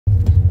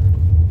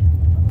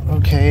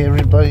Okay,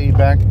 everybody,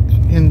 back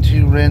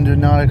into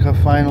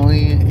Randonautica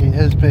finally. It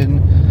has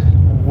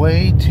been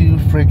way too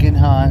freaking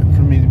hot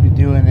for me to be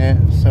doing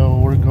it, so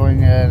we're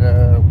going at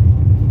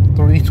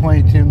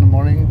 3:22 in the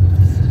morning,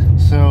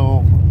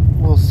 so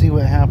we'll see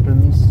what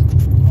happens.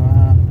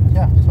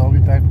 Yeah, so I'll be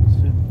back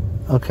soon.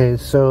 Okay,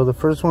 so the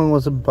first one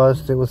was a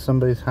bust. It was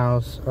somebody's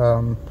house,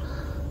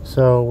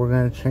 so we're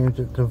going to change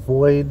it to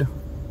void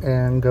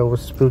and go with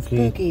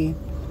spooky.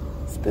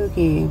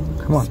 Spooky.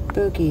 Come on.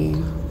 Spooky.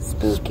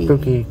 Spooky.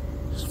 Spooky.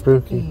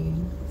 Spooky.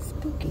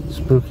 Spooky.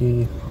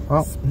 Spooky.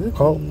 Oh, Spooky.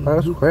 Oh, that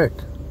was quick.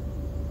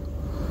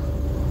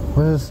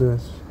 What is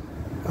this?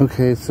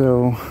 Okay,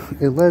 so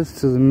it leads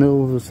to the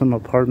middle of some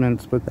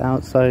apartments, but the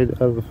outside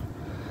of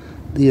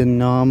the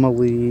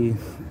anomaly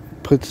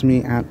puts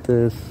me at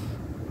this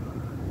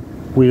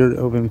weird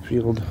open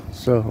field.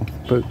 So,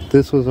 but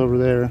this was over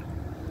there.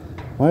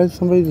 Why did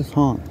somebody just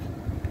honk?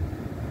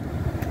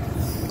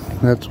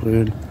 That's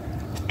weird.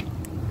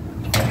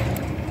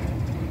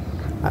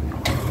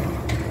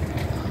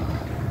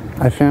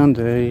 I found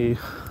a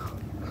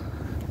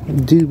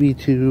doobie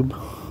tube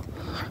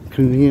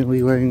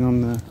conveniently laying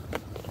on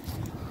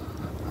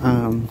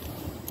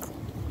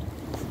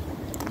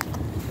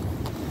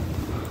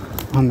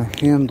the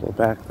handle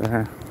back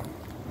there.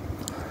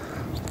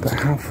 But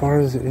how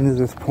far is it into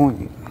this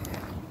point?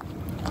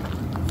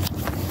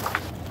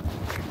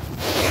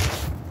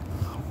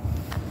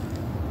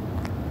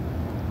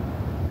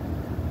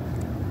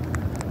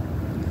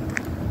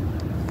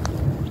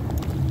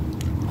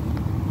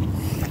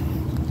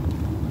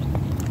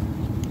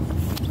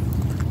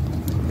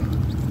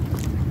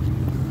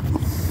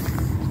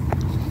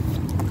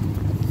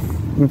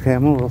 Okay,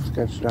 I'm a little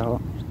sketched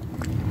out.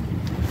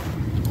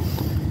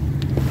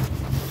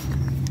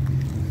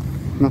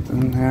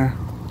 Nothing in there.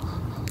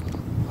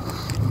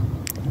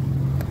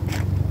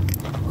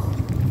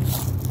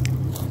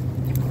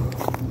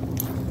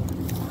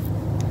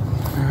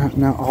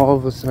 Now all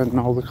of a sudden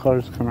all the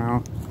cars come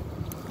out.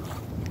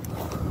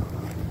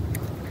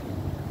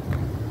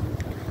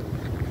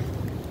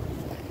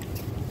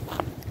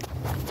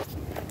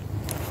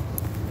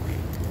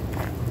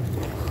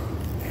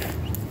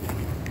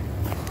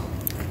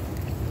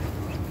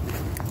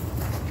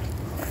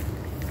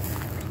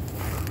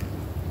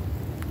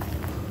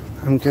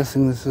 I'm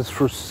guessing this is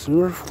for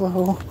sewer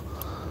flow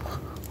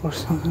or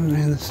something.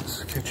 Man, this is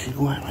sketchy.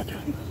 Why am I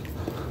doing this?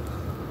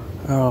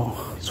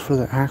 Oh, it's for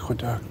the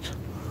aqueduct.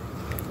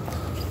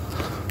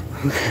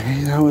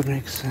 Okay, that would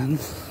make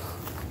sense.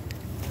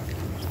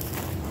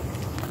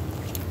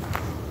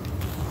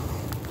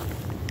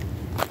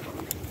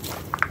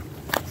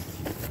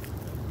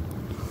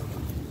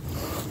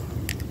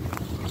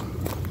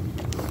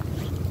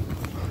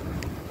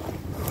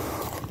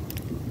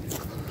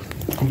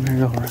 I'm gonna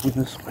go around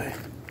this way.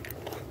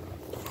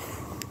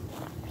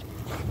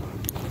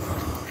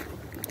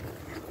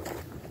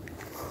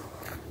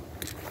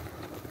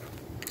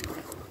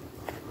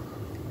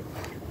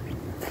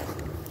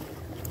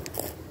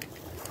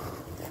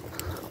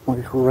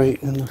 Like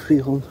right in the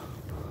field.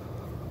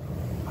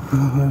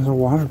 There's a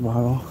water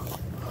bottle.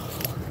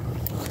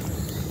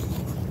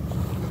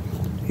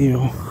 Ew.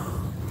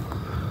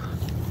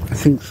 I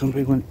think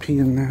somebody went pee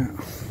in that.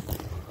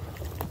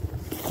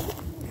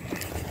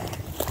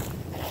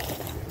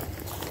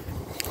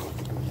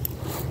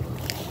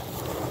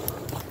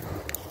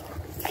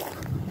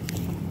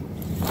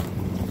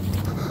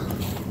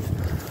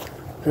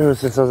 There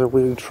was this other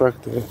weird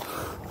truck that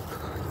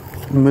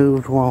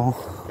moved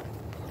while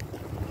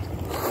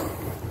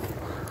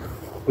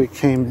we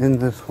came in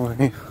this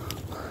way,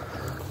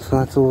 so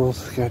that's a little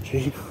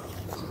sketchy.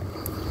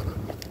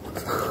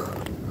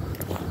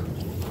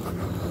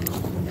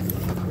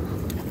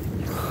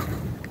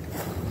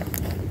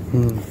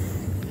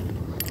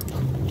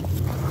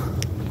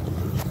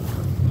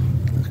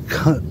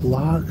 Cut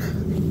block.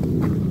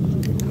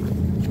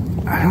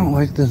 I don't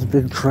like this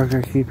big truck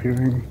I keep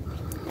hearing.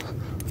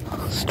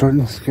 It's starting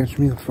to sketch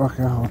me the fuck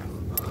out.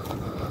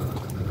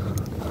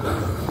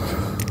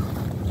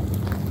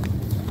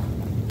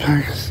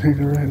 Pack of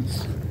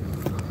cigarettes.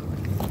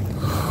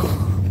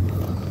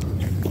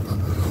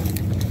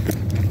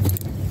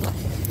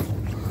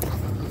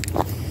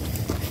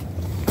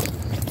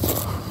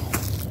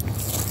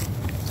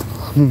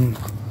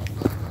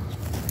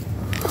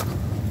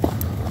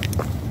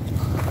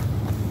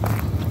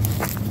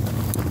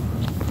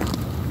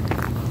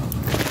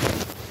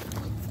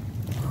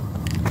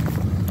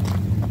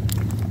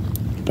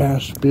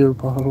 Bashed beer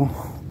bottle.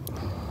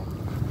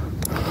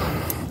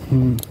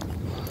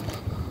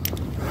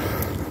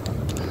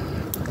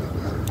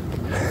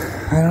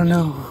 I don't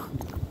know.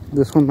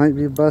 This one might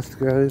be a bust,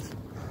 guys.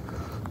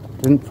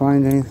 Didn't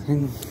find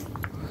anything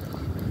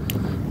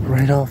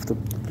right off the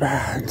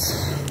bat.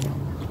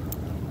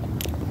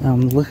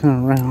 I'm looking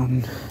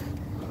around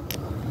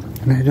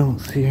and I don't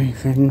see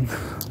anything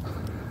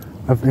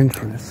of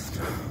interest.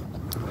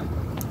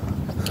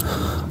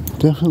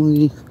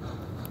 Definitely.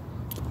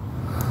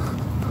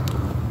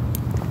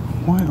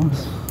 What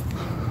was...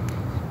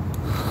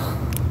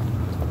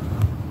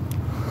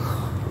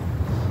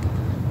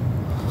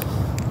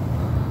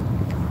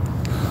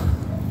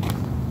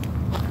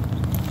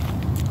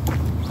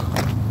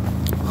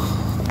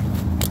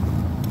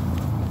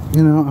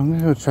 You know, I'm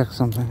gonna go check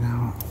something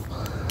out.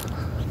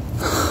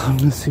 I'm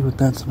gonna see what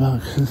that's about,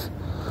 because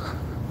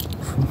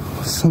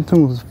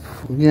something was,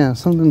 yeah,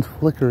 something's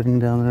flickering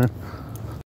down there.